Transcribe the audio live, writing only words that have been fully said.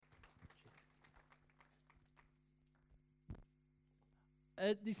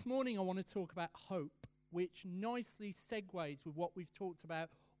This morning I want to talk about hope, which nicely segues with what we've talked about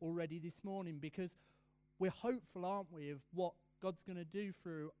already this morning, because we're hopeful, aren't we, of what God's going to do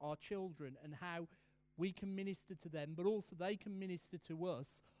through our children and how we can minister to them, but also they can minister to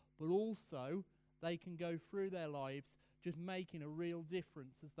us, but also they can go through their lives just making a real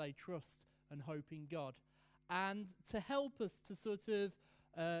difference as they trust and hope in God. And to help us to sort of,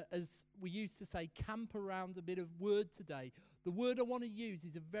 as we used to say, camp around a bit of word today, the word I want to use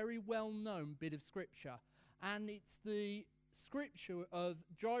is a very well-known bit of scripture. And it's the scripture of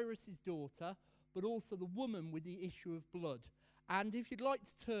Jairus' daughter, but also the woman with the issue of blood. And if you'd like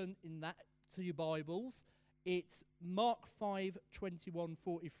to turn in that to your Bibles, it's Mark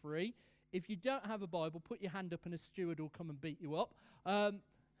 5:21-43. If you don't have a Bible, put your hand up and a steward will come and beat you up. But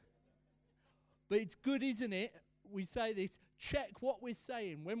it's good, isn't it? We say this, check what we're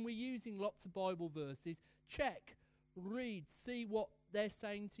saying. When we're using lots of Bible verses, check, read, see what they're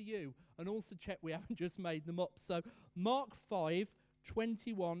saying to you. And also check we haven't just made them up. So Mark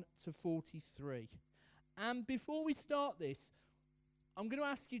 5:21-43. And before we start this, I'm going to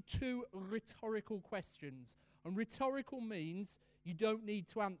ask you two rhetorical questions. And rhetorical means you don't need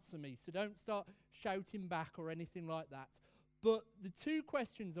to answer me, so don't start shouting back or anything like that. But the two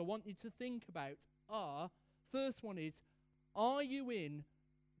questions I want you to think about are, first one is, are you in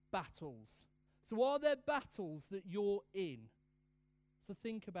battles? So are there battles that you're in? So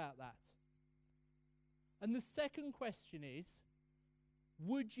think about that. And the second question is,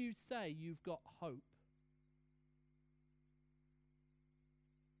 would you say you've got hope?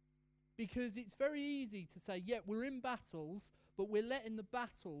 Because it's very easy to say, yeah, we're in battles, but we're letting the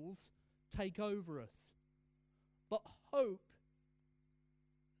battles take over us. But hope,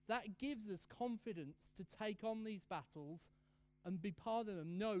 that gives us confidence to take on these battles and be part of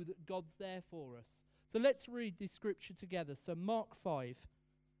them, know that God's there for us. So let's read this scripture together. So Mark 5,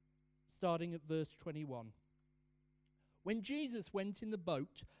 starting at verse 21. When Jesus went in the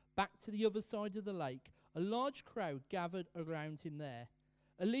boat back to the other side of the lake, a large crowd gathered around him there.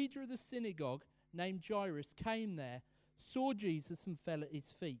 A leader of the synagogue named Jairus came there, saw Jesus and fell at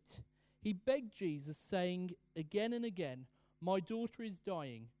his feet. He begged Jesus, saying again and again, "My daughter is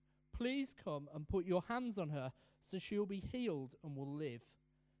dying. Please come and put your hands on her so she'll be healed and will live."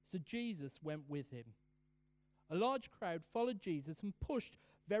 So Jesus went with him. A large crowd followed Jesus and pushed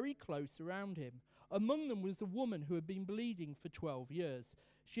very close around him. Among them was a woman who had been bleeding for 12 years.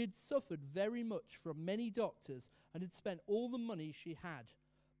 She had suffered very much from many doctors and had spent all the money she had.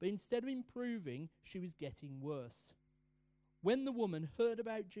 But instead of improving, she was getting worse. When the woman heard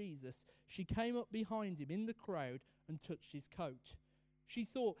about Jesus, she came up behind him in the crowd and touched his coat. She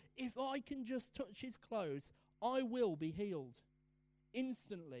thought, if I can just touch his clothes, I will be healed.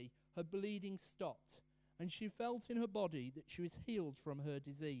 Instantly, her bleeding stopped, and she felt in her body that she was healed from her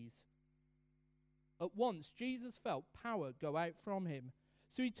disease. At once, Jesus felt power go out from him.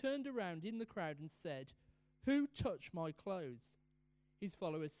 So he turned around in the crowd and said, "Who touched my clothes?" His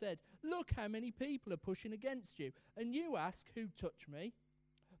followers said, "Look how many people are pushing against you, and you ask, 'Who touched me?'"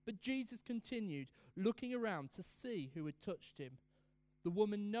 But Jesus continued, looking around to see who had touched him. The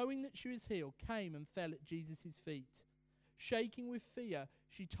woman, knowing that she was healed, came and fell at Jesus' feet. Shaking with fear,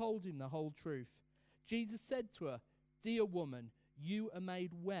 she told him the whole truth. Jesus said to her, "Dear woman, you are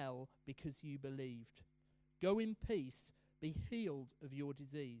made well because you believed. Go in peace, be healed of your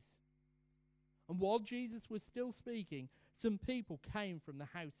disease." And while Jesus was still speaking, some people came from the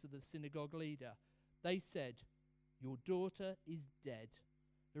house of the synagogue leader. They said, "Your daughter is dead.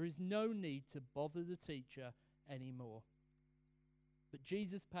 There is no need to bother the teacher anymore." But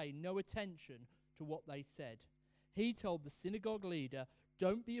Jesus paid no attention to what they said. He told the synagogue leader,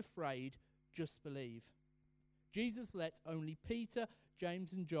 "Don't be afraid, just believe." Jesus let only Peter,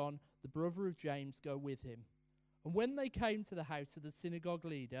 James and John, the brother of James, go with him. And when they came to the house of the synagogue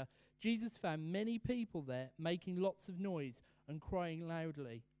leader, Jesus found many people there making lots of noise and crying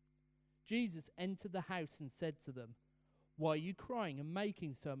loudly. Jesus entered the house and said to them, "Why are you crying and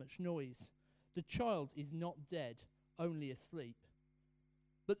making so much noise? The child is not dead, only asleep."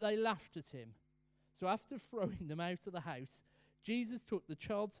 But they laughed at him. So after throwing them out of the house, Jesus took the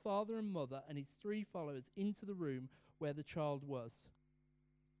child's father and mother and his 3 followers into the room where the child was.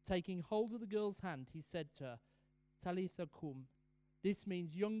 Taking hold of the girl's hand, he said to her, "Talitha kum." This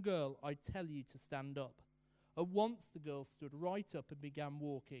means, "Young girl, I tell you to stand up." At once the girl stood right up and began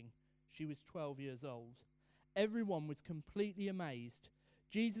walking. She was 12 years old. Everyone was completely amazed.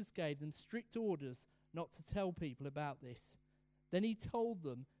 Jesus gave them strict orders not to tell people about this. Then he told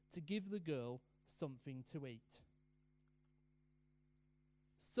them to give the girl something to eat.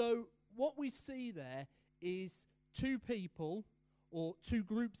 So what we see there is 2 people, or two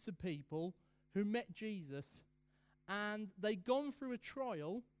groups of people who met Jesus, and they'd gone through a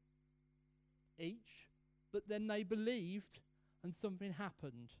trial each, but then they believed and something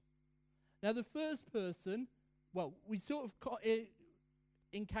happened. Now the first person, well, we sort of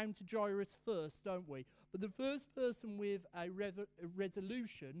encounter Jairus first, don't we? But the first person with a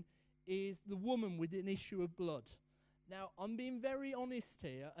resolution is the woman with an issue of blood. Now, I'm being very honest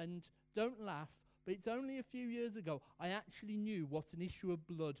here, and don't laugh, but it's only a few years ago I actually knew what an issue of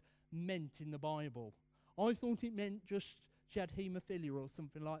blood meant in the Bible. I thought it meant just she had haemophilia or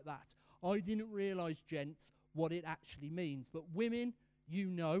something like that. I didn't realise, gents, what it actually means. But women, you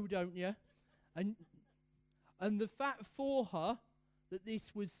know, don't you? And the fact for her that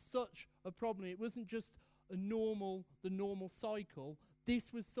this was such a problem, it wasn't just the normal cycle.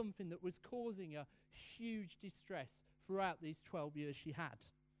 This was something that was causing her huge distress throughout these 12 years she had.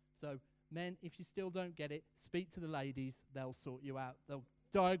 So, men, if you still don't get it, speak to the ladies. They'll sort you out. They'll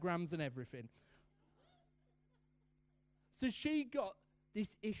diagrams and everything. So she got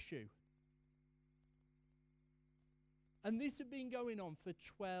this issue. And this had been going on for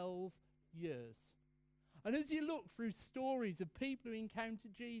 12 years. And as you look through stories of people who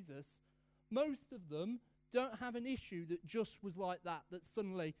encountered Jesus, most of them don't have an issue that just was like that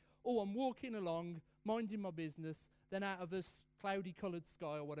suddenly, I'm walking along, minding my business, then out of a cloudy coloured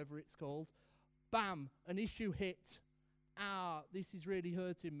sky or whatever it's called, bam, an issue hit. This is really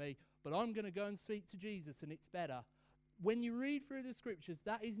hurting me, but I'm going to go and speak to Jesus and it's better. When you read through the scriptures,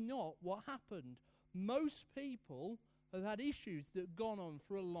 that is not what happened. Most people have had issues that have gone on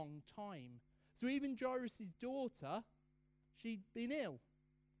for a long time. So even Jairus' daughter, she'd been ill.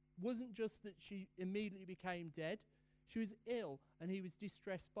 It wasn't just that she immediately became dead. She was ill, and he was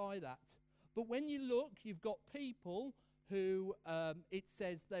distressed by that. But when you look, you've got people who, it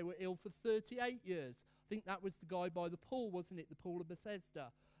says they were ill for 38 years. I think that was the guy by the pool, wasn't it? The pool of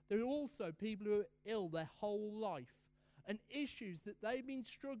Bethesda. There are also people who are ill their whole life, and issues that they've been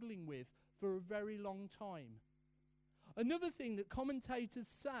struggling with for a very long time. Another thing that commentators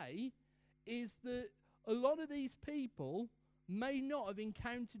say is that a lot of these people may not have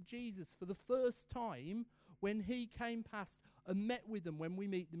encountered Jesus for the first time when he came past and met with them when we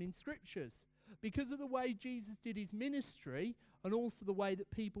meet them in scriptures. Because of the way Jesus did his ministry and also the way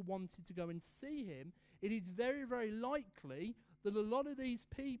that people wanted to go and see him, it is very, very likely that a lot of these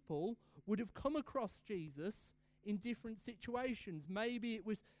people would have come across Jesus in different situations. Maybe it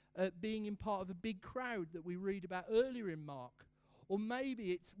was being in part of a big crowd that we read about earlier in Mark. Or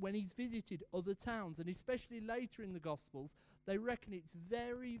maybe it's when he's visited other towns, and especially later in the Gospels, they reckon it's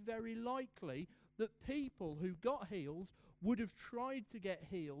very, very likely that people who got healed would have tried to get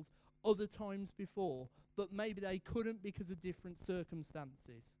healed other times before, but maybe they couldn't because of different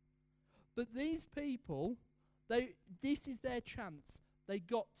circumstances. But these people, this is their chance. They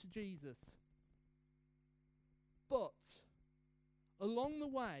got to Jesus. But along the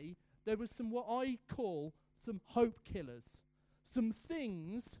way, there were some what I call some hope killers. Some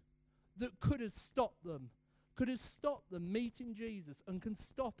things that could have stopped them meeting Jesus and can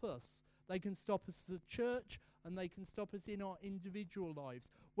stop us. They can stop us as a church, and they can stop us in our individual lives.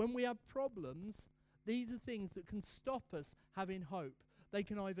 When we have problems, these are things that can stop us having hope. They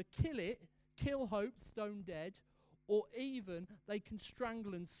can either kill hope, stone dead, or even they can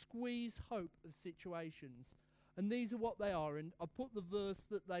strangle and squeeze hope of situations. And these are what they are, and I put the verse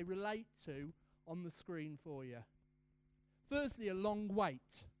that they relate to on the screen for you. Firstly, a long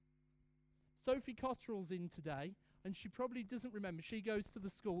wait. Sophie Cotterell's in today, and she probably doesn't remember. She goes to the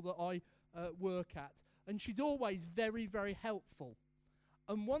school that I work at, and she's always very, very helpful.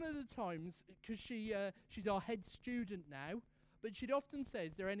 And one of the times, because she's our head student now, but she'd often say,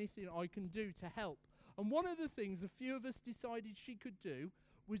 is there anything I can do to help? And one of the things a few of us decided she could do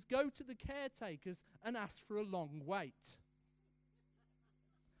was go to the caretakers and ask for a long wait.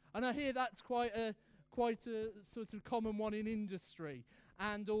 And I hear that's quite a sort of common one in industry.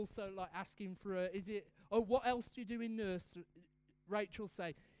 And also like asking for what else do you do in nursery? Rachel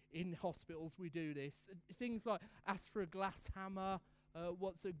say, in hospitals we do this. Things like ask for a glass hammer,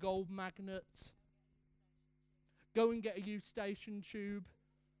 what's a gold magnet? Go and get a eustachian tube.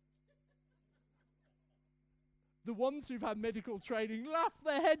 The ones who've had medical training laugh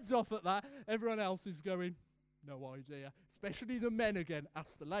their heads off at that. Everyone else is going, no idea. Especially the men again,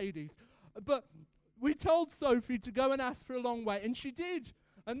 ask the ladies. But we told Sophie to go and ask for a long wait, and she did.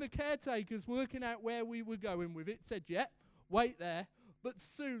 And the caretakers, working out where we were going with it, said, wait there. But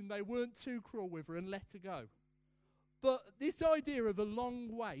soon they weren't too cruel with her and let her go. But this idea of a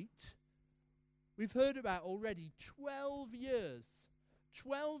long wait, we've heard about already 12 years.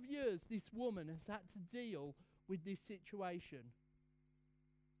 12 years this woman has had to deal with this situation.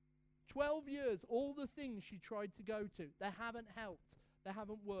 12 years, all the things she tried to go to, they haven't helped. They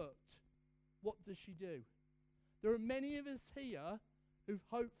haven't worked. What does she do? There are many of us here who've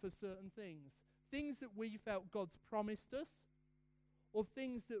hoped for certain things that we felt God's promised us, or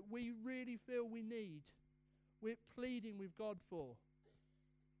things that we really feel we need. We're pleading with God for,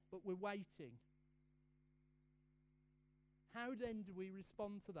 but we're waiting. How then do we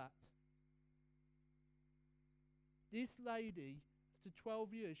respond to that? This lady, after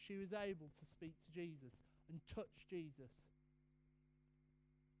 12 years, she was able to speak to Jesus and touch Jesus.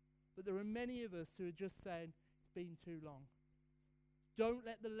 But there are many of us who are just saying, it's been too long. Don't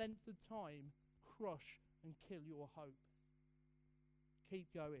let the length of time crush and kill your hope.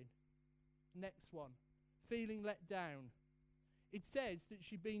 Keep going. Next one. Feeling let down. It says that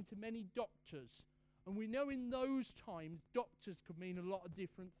she'd been to many doctors. And we know in those times, doctors could mean a lot of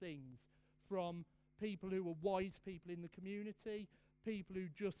different things. From people who were wise people in the community, people who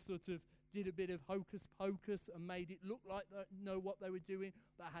just sort of did a bit of hocus pocus and made it look like they know what they were doing,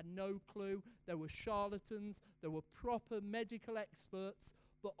 but had no clue. There were charlatans. There were proper medical experts.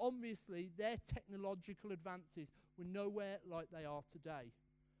 But obviously, their technological advances were nowhere like they are today.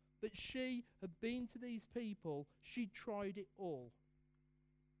 But she had been to these people. She tried it all.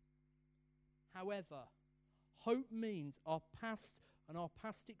 However, hope means our past and our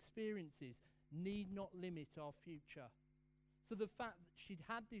past experiences need not limit our future. So the fact that she'd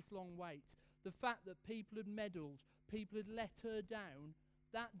had this long wait, the fact that people had meddled, people had let her down,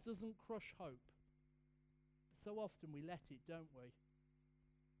 that doesn't crush hope. So often we let it, don't we?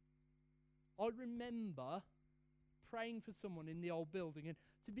 I remember praying for someone in the old building, and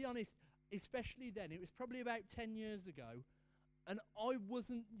to be honest, especially then, it was probably about 10 years ago, and I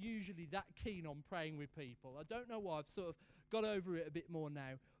wasn't usually that keen on praying with people. I don't know why. I've sort of got over it a bit more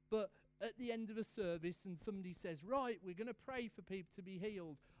now. But at the end of a service and somebody says, right, we're going to pray for people to be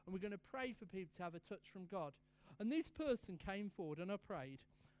healed, and we're going to pray for people to have a touch from God. And this person came forward and I prayed.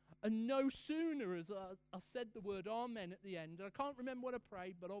 And no sooner as I said the word amen at the end, and I can't remember what I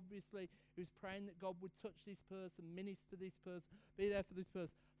prayed, but obviously it was praying that God would touch this person, minister this person, be there for this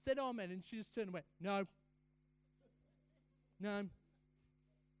person. Said amen, and she just turned and went, no. I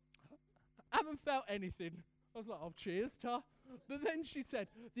haven't felt anything. I was like, oh, cheers, Ta. But then she said,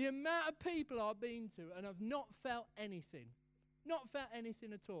 the amount of people I've been to and I've not felt anything. Not felt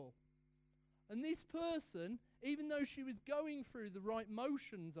anything at all. And this person, even though she was going through the right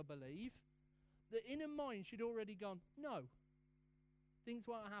motions, I believe, that in her mind she'd already gone, no, things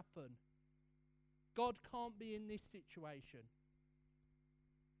won't happen. God can't be in this situation.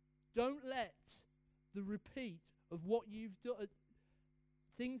 Don't let the repeat of what you've done,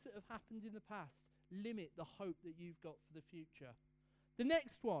 things that have happened in the past, limit the hope that you've got for the future. The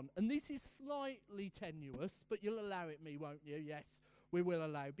next one, and this is slightly tenuous, but you'll allow it me, won't you? Yes, we will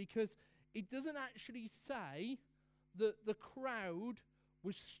allow, because it doesn't actually say that the crowd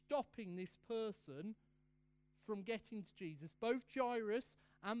was stopping this person from getting to Jesus. Both Jairus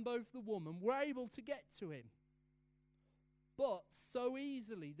and both the woman were able to get to him. But so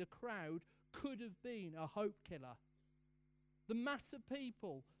easily the crowd could have been a hope killer. The mass of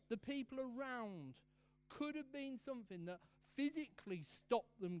people, the people around, could have been something that physically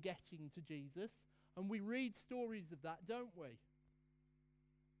stopped them getting to Jesus. And we read stories of that, don't we?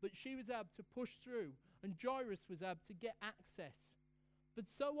 But she was able to push through, and Jairus was able to get access. But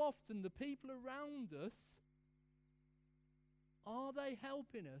so often the people around us, are they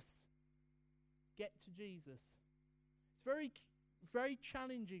helping us get to Jesus? It's very, very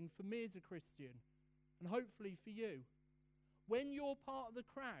challenging for me as a Christian, and hopefully for you. When you're part of the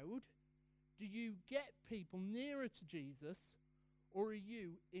crowd, do you get people nearer to Jesus, or are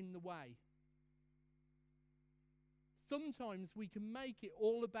you in the way? Sometimes we can make it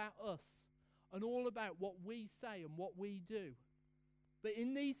all about us and all about what we say and what we do. But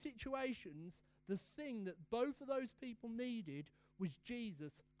in these situations, the thing that both of those people needed was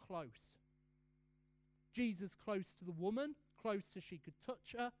Jesus close. Jesus close to the woman, close so she could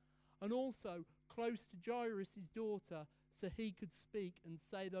touch her, and also close to Jairus' daughter so he could speak and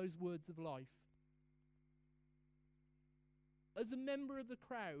say those words of life. As a member of the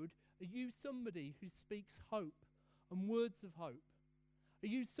crowd, are you somebody who speaks hope and words of hope? Are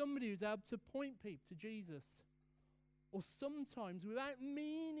you somebody who's able to point people to Jesus? Or sometimes, without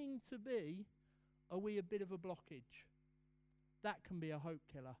meaning to be, are we a bit of a blockage? That can be a hope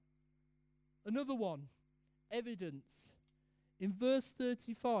killer. Another one, evidence. In verse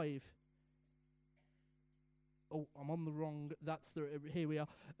 35, oh, I'm on the wrong, here we are.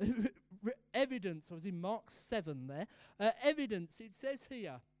 Evidence, I was in Mark 7 there. Evidence, it says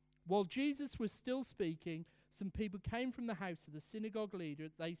here, while Jesus was still speaking, some people came from the house of the synagogue leader.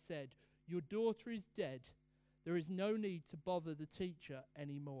 They said, "Your daughter is dead. There is no need to bother the teacher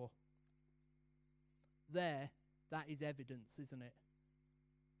anymore." That is evidence, isn't it?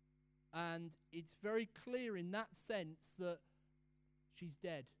 And it's very clear in that sense that she's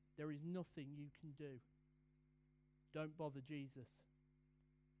dead. There is nothing you can do. Don't bother Jesus.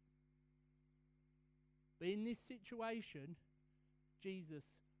 But in this situation,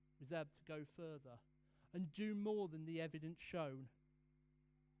 Jesus was able to go further and do more than the evidence shown.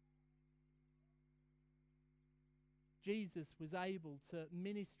 Jesus was able to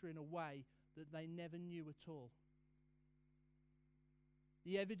minister in a way that they never knew at all.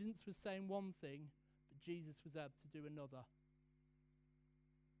 The evidence was saying one thing, but Jesus was able to do another.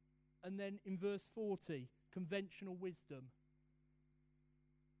 And then in verse 40, conventional wisdom.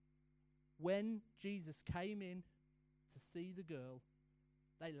 When Jesus came in to see the girl,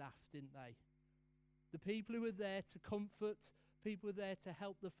 they laughed, didn't they? The people who were there to comfort, people who were there to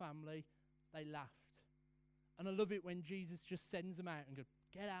help the family, they laughed. And I love it when Jesus just sends them out and goes,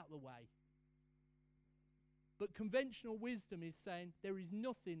 "Get out of the way." But conventional wisdom is saying there is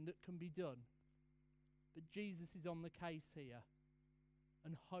nothing that can be done. But Jesus is on the case here,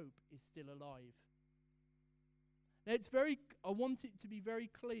 and hope is still alive. Now I want it to be very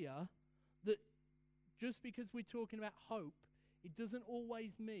clear that just because we're talking about hope, it doesn't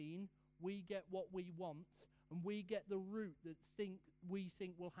always mean we get what we want and we get the route that we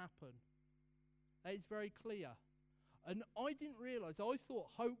think will happen. That is very clear. And I didn't realise, I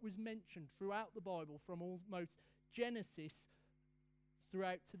thought hope was mentioned throughout the Bible from almost Genesis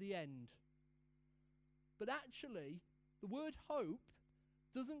throughout to the end. But actually, the word hope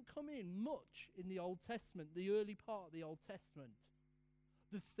doesn't come in much in the Old Testament, the early part of the Old Testament.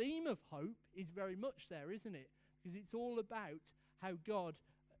 The theme of hope is very much there, isn't it? Because it's all about how God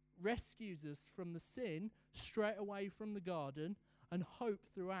rescues us from the sin straight away from the garden, and hope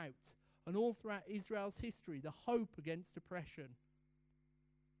throughout. And all throughout Israel's history, the hope against oppression,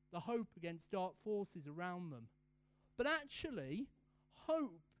 the hope against dark forces around them. But actually,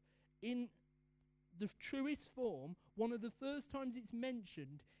 hope in the truest form, one of the first times it's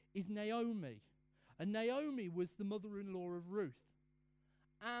mentioned is Naomi. And Naomi was the mother-in-law of Ruth.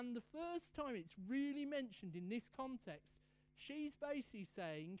 And the first time it's really mentioned in this context, she's basically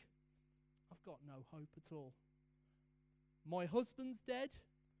saying, "I've got no hope at all. My husband's dead.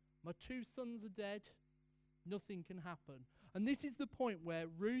 My 2 sons are dead. Nothing can happen." And this is the point where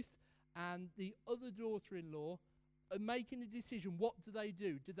Ruth and the other daughter-in-law are making a decision. What do they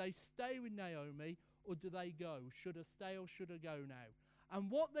do? Do they stay with Naomi or do they go? Should I stay or should I go now? And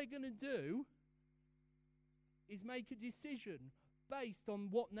what they're going to do is make a decision based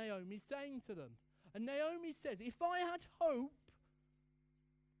on what Naomi's saying to them. And Naomi says, "If I had hope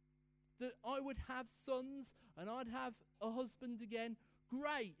that I would have sons and I'd have a husband again,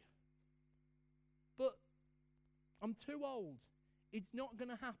 great. But I'm too old. It's not going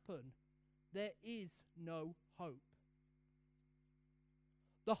to happen. There is no hope."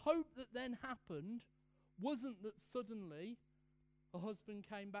 The hope that then happened wasn't that suddenly her husband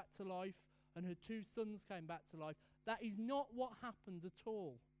came back to life and her 2 sons came back to life. That is not what happened at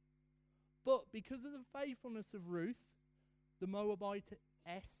all. But because of the faithfulness of Ruth, the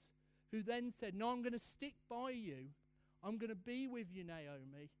Moabitess, who then said, "No, I'm going to stick by you. I'm going to be with you,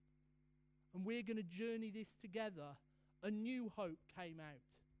 Naomi. And we're going to journey this together," a new hope came out.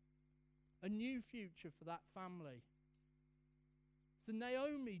 A new future for that family. So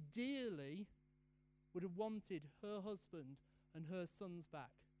Naomi dearly would have wanted her husband and her sons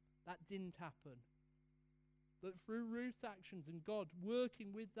back. That didn't happen. But through Ruth's actions and God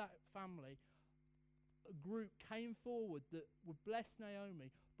working with that family, a group came forward that would bless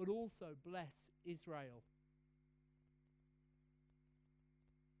Naomi, but also bless Israel.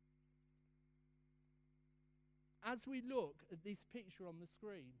 As we look at this picture on the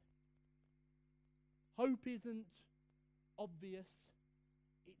screen, hope isn't obvious.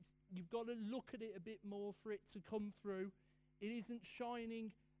 You've got to look at it a bit more for it to come through. It isn't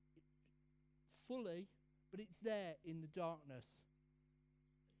shining fully, but it's there in the darkness.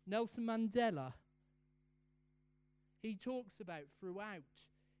 Nelson Mandela, he talks about throughout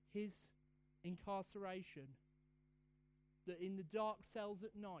his incarceration that in the dark cells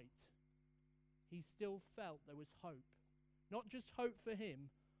at night, he still felt there was hope. Not just hope for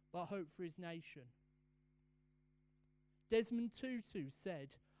him, but hope for his nation. Desmond Tutu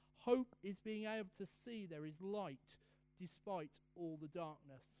said, "Hope is being able to see there is light despite all the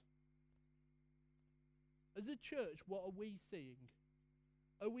darkness." As a church, what are we seeing?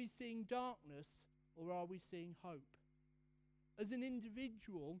 Are we seeing darkness or are we seeing hope? As an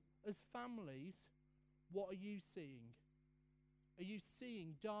individual, as families, What are you seeing? Are you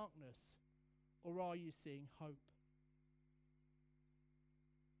seeing darkness, or are you seeing hope?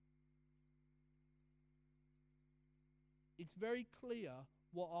 It's very clear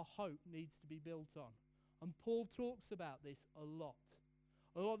what our hope needs to be built on. And Paul talks about this a lot.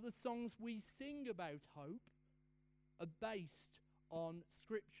 A lot of the songs we sing about hope are based on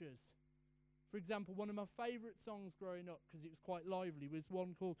scriptures. For example, one of my favourite songs growing up, because it was quite lively, was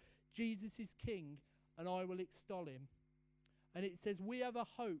one called Jesus is King and I Will Extol Him. And it says, we have a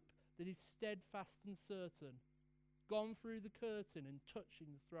hope that is steadfast and certain, gone through the curtain and touching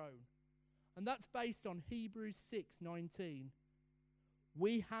the throne. And that's based on Hebrews 6:19.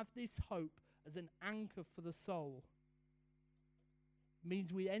 We have this hope as an anchor for the soul. It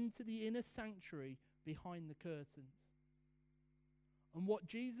means we enter the inner sanctuary behind the curtains. And what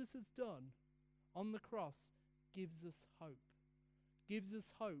Jesus has done on the cross gives us hope. Gives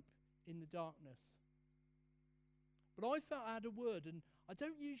us hope in the darkness. But I felt I had a word, and I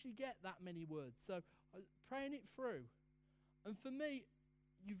don't usually get that many words, so I was praying it through. And for me,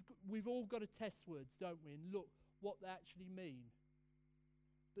 we've all got to test words, don't we, and look what they actually mean.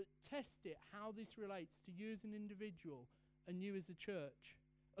 But test it, how this relates to you as an individual and you as a church,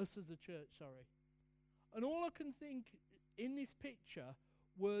 us as a church, sorry. And all I can think in this picture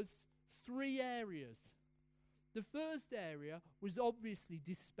was 3 areas. The first area was obviously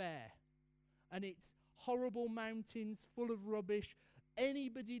despair. And it's horrible mountains full of rubbish.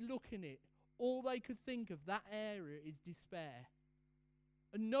 Anybody looking at it, all they could think of that area is despair.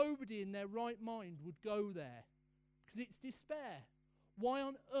 And nobody in their right mind would go there because it's despair. Why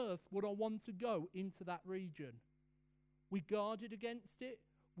on earth would I want to go into that region? We guarded against it.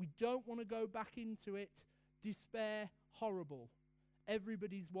 We don't want to go back into it. Despair, horrible.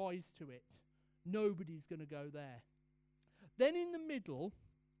 Everybody's wise to it. Nobody's going to go there. Then in the middle,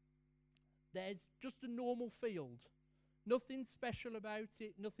 there's just a normal field. Nothing special about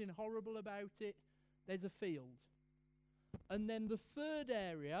it, nothing horrible about it. There's a field. And then the third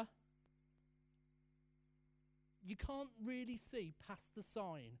area, you can't really see past the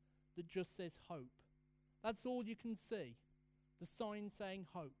sign that just says hope. That's all you can see. The sign saying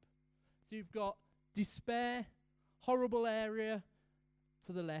hope. So you've got despair, horrible area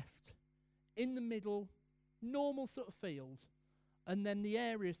to the left. In the middle, normal sort of field. And then the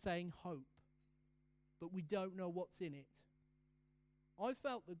area saying hope. But we don't know what's in it. I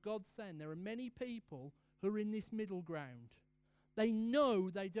felt that God's saying there are many people who are in this middle ground. They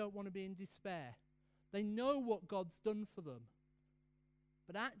know they don't want to be in despair. They know what God's done for them.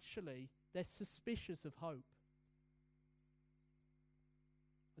 But actually, they're suspicious of hope.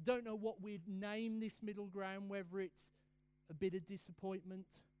 I don't know what we'd name this middle ground, whether it's a bit of disappointment,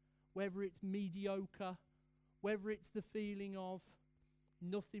 whether it's mediocre, whether it's the feeling of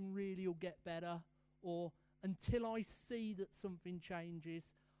nothing really will get better, or until I see that something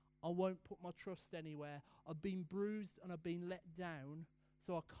changes, I won't put my trust anywhere. I've been bruised and I've been let down,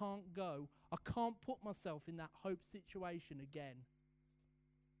 so I can't go. I can't put myself in that hope situation again.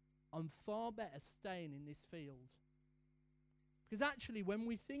 I'm far better staying in this field. Because actually, when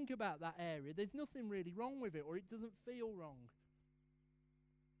we think about that area, there's nothing really wrong with it, or it doesn't feel wrong.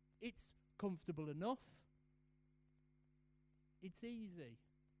 It's comfortable enough. It's easy.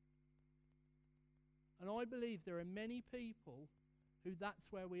 And I believe there are many people who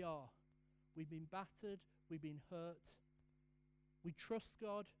that's where we are. We've been battered, we've been hurt. We trust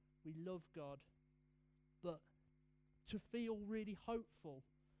God, we love God. But to feel really hopeful,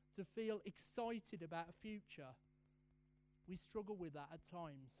 to feel excited about a future, we struggle with that at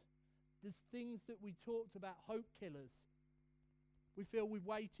times. There's things that we talked about, hope killers. We feel we've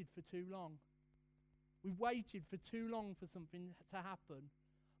waited for too long. We've waited for too long for something to happen.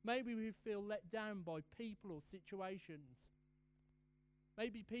 Maybe we feel let down by people or situations.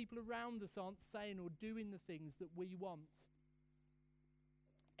 Maybe people around us aren't saying or doing the things that we want.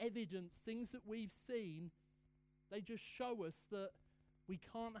 Evidence, things that we've seen, they just show us that we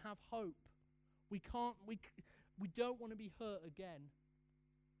can't have hope. We don't want to be hurt again.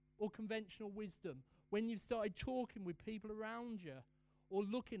 Or conventional wisdom. When you've started talking with people around you or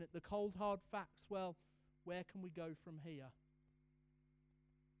looking at the cold hard facts, well, where can we go from here?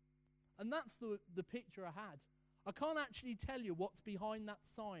 And that's the picture I had. I can't actually tell you what's behind that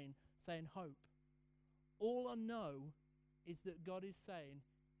sign saying hope. All I know is that God is saying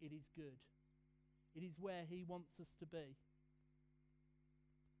it is good. It is where He wants us to be.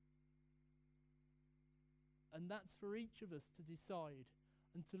 And that's for each of us to decide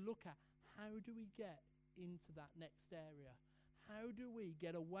and to look at, how do we get into that next area? How do we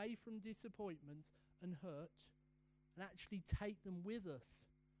get away from disappointment and hurt and actually take them with us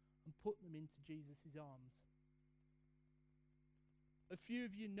and put them into Jesus' arms. A few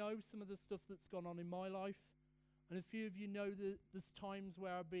of you know some of the stuff that's gone on in my life, and a few of you know that there's times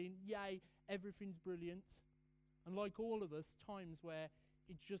where I've been, yay, everything's brilliant, and like all of us, times where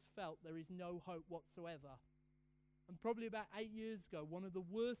it just felt there is no hope whatsoever. And probably about 8 years ago, one of the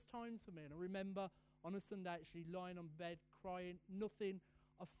worst times for me, and I remember on a Sunday actually lying on bed crying, nothing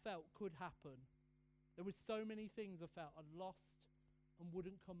I felt could happen. There were so many things I felt I'd lost and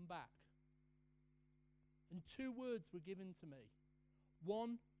wouldn't come back. And 2 words were given to me.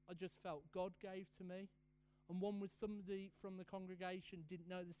 One, I just felt God gave to me, and one was somebody from the congregation didn't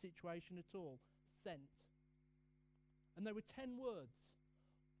know the situation at all, sent. And there were 10 words.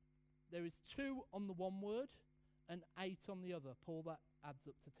 There is 2 on the one word and 8 on the other. Paul, that adds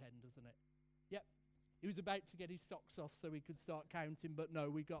up to 10, doesn't it? Yep. He was about to get his socks off so he could start counting, but no,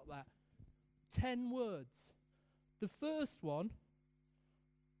 we got that. 10 words. The first one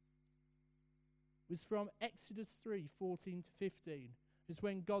was from Exodus 3:14 to 15. It's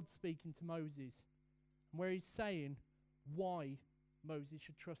when God's speaking to Moses, and where he's saying why Moses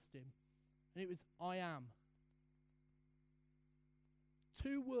should trust him. And it was, I am.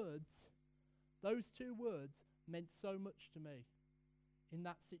 2 words, those 2 words meant so much to me in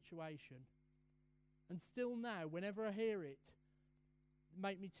that situation. And still now, whenever I hear it,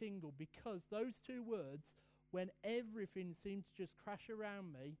 make me tingle, because those 2 words, when everything seemed to just crash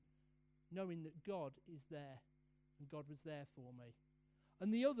around me, knowing that God is there and God was there for me.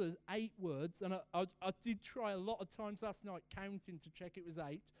 And the other 8 words, and I did try a lot of times last night counting to check it was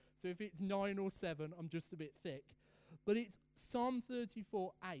 8, so if it's 9 or 7, I'm just a bit thick. But it's Psalm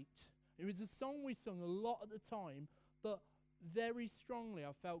 34:8. It was a song we sung a lot at the time, but very strongly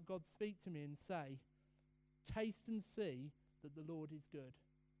I felt God speak to me and say, taste and see that the Lord is good.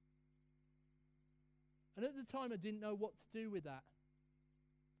 And at the time I didn't know what to do with that.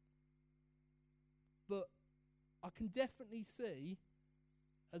 But I can definitely see,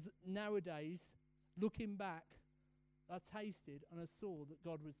 as nowadays, looking back, I tasted and I saw that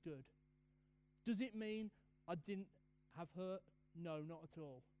God was good. Does it mean I didn't have hurt? No, not at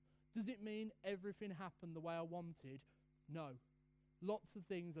all. Does it mean everything happened the way I wanted? No. Lots of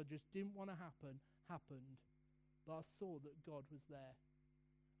things I just didn't want to happen, happened. But I saw that God was there.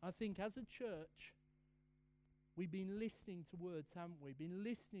 I think as a church, we've been listening to words, haven't we? Been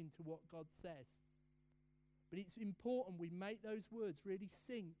listening to what God says. But it's important we make those words really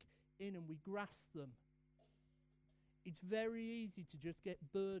sink in and we grasp them. It's very easy to just get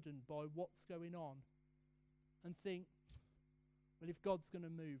burdened by what's going on and think, well, if God's going to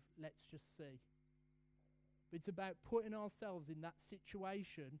move, let's just see. But it's about putting ourselves in that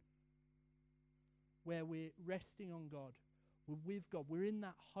situation where we're resting on God, we're with God, we're in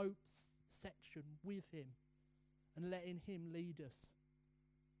that hope section with him and letting him lead us.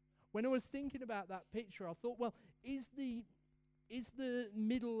 When I was thinking about that picture, I thought, well, is the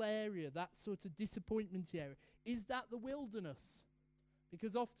middle area, that sort of disappointment area, is that the wilderness?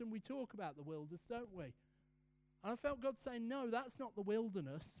 Because often we talk about the wilderness, don't we? And I felt God saying, no, that's not the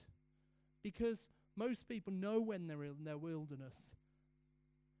wilderness, because most people know when they're in their wilderness.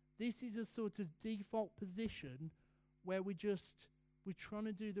 This is a sort of default position where we're trying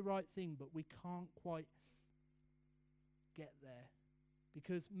to do the right thing, but we can't quite get there.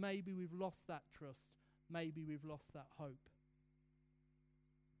 Because maybe we've lost that trust. Maybe we've lost that hope.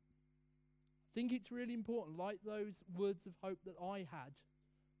 I think it's really important, like those words of hope that I had,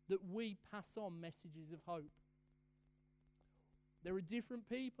 that we pass on messages of hope. There are different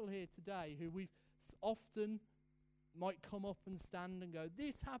people here today who we've often might come up and stand and go,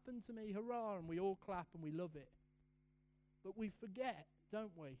 this happened to me, hurrah, and we all clap and we love it. But we forget,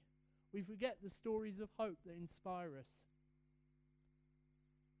 don't we? We forget the stories of hope that inspire us.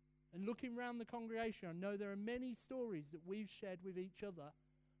 And looking around the congregation, I know there are many stories that we've shared with each other,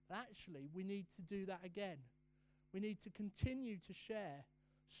 but actually we need to do that again. We need to continue to share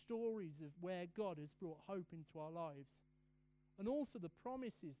stories of where God has brought hope into our lives, and also the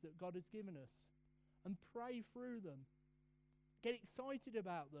promises that God has given us, and pray through them. Get excited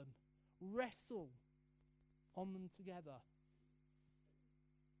about them. Wrestle on them together.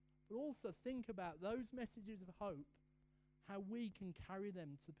 But also think about those messages of hope, how we can carry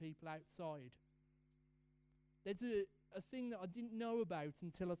them to people outside. There's a thing that I didn't know about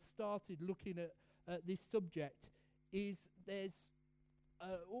until I started looking at this subject, is there's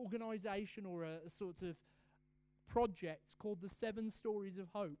an organisation or a sort of project called the 7 Stories of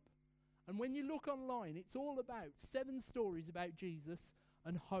Hope. And when you look online, it's all about 7 stories about Jesus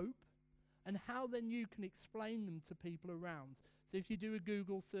and hope, and how then you can explain them to people around. So if you do a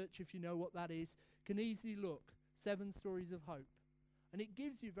Google search, if you know what that is, you can easily look 7 stories of hope. And it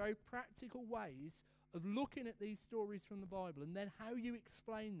gives you very practical ways of looking at these stories from the Bible and then how you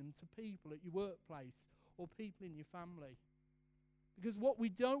explain them to people at your workplace or people in your family. Because what we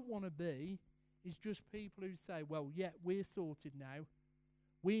don't want to be is just people who say, well, yeah, we're sorted now.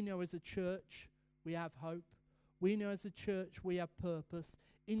 We know as a church we have hope. We know as a church we have purpose.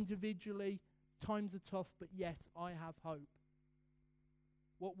 Individually, times are tough, but yes, I have hope.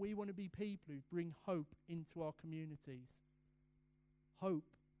 What we want to be people who bring hope into our communities.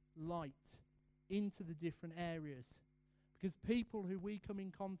 Hope, light, into the different areas. Because people who we come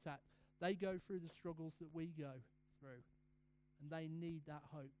in contact, they go through the struggles that we go through. And they need that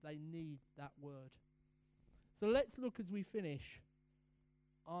hope. They need that word. So let's look as we finish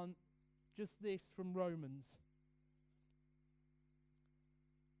on just this from Romans.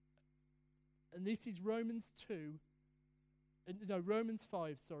 And this is Romans 5,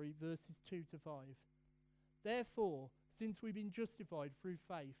 verses 2 to 5. Therefore, since we've been justified through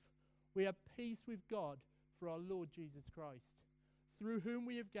faith, we have peace with God through our Lord Jesus Christ, through whom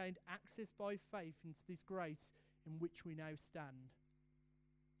we have gained access by faith into this grace in which we now stand.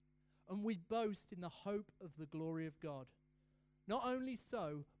 And we boast in the hope of the glory of God. Not only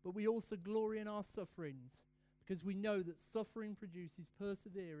so, but we also glory in our sufferings, because we know that suffering produces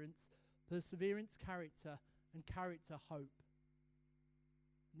perseverance, perseverance character, and character hope.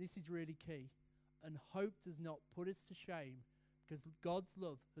 And this is really key. And hope does not put us to shame, because God's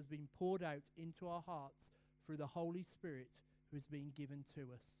love has been poured out into our hearts through the Holy Spirit who has been given to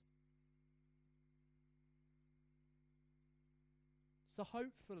us. So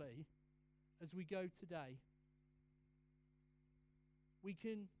hopefully, as we go today, we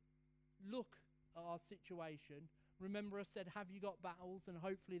can look at our situation. Remember I said, have you got battles? And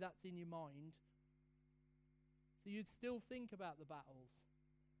hopefully that's in your mind. So you'd still think about the battles.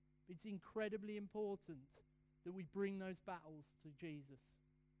 It's incredibly important that we bring those battles to Jesus.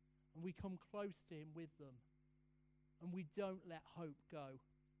 And we come close to him with them. And we don't let hope go.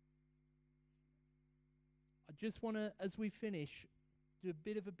 I just want to, as we finish, do a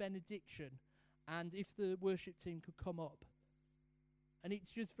bit of a benediction. And if the worship team could come up. And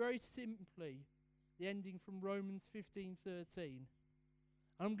it's just very simply the ending from Romans 15:13. And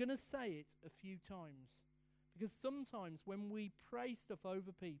I'm going to say it a few times. Because sometimes when we pray stuff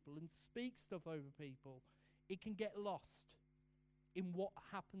over people and speak stuff over people, it can get lost in what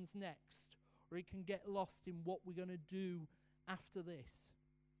happens next. Or it can get lost in what we're going to do after this.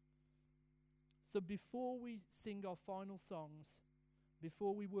 So before we sing our final songs,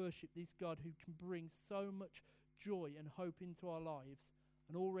 before we worship this God who can bring so much joy and hope into our lives,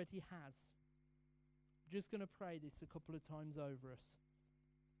 and already has, I'm just going to pray this a couple of times over us.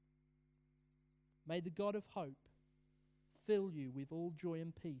 May the God of hope fill you with all joy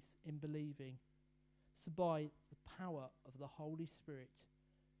and peace in believing, so by the power of the Holy Spirit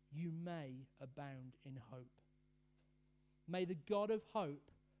you may abound in hope. May the God of hope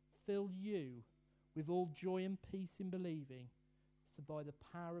fill you with all joy and peace in believing, so by the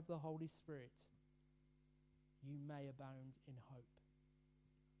power of the Holy Spirit you may abound in hope.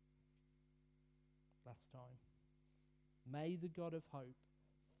 Last time. May the God of hope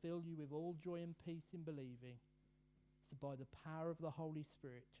fill you with all joy and peace in believing, so by the power of the Holy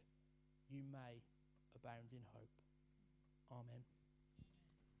Spirit you may abound in hope. Amen.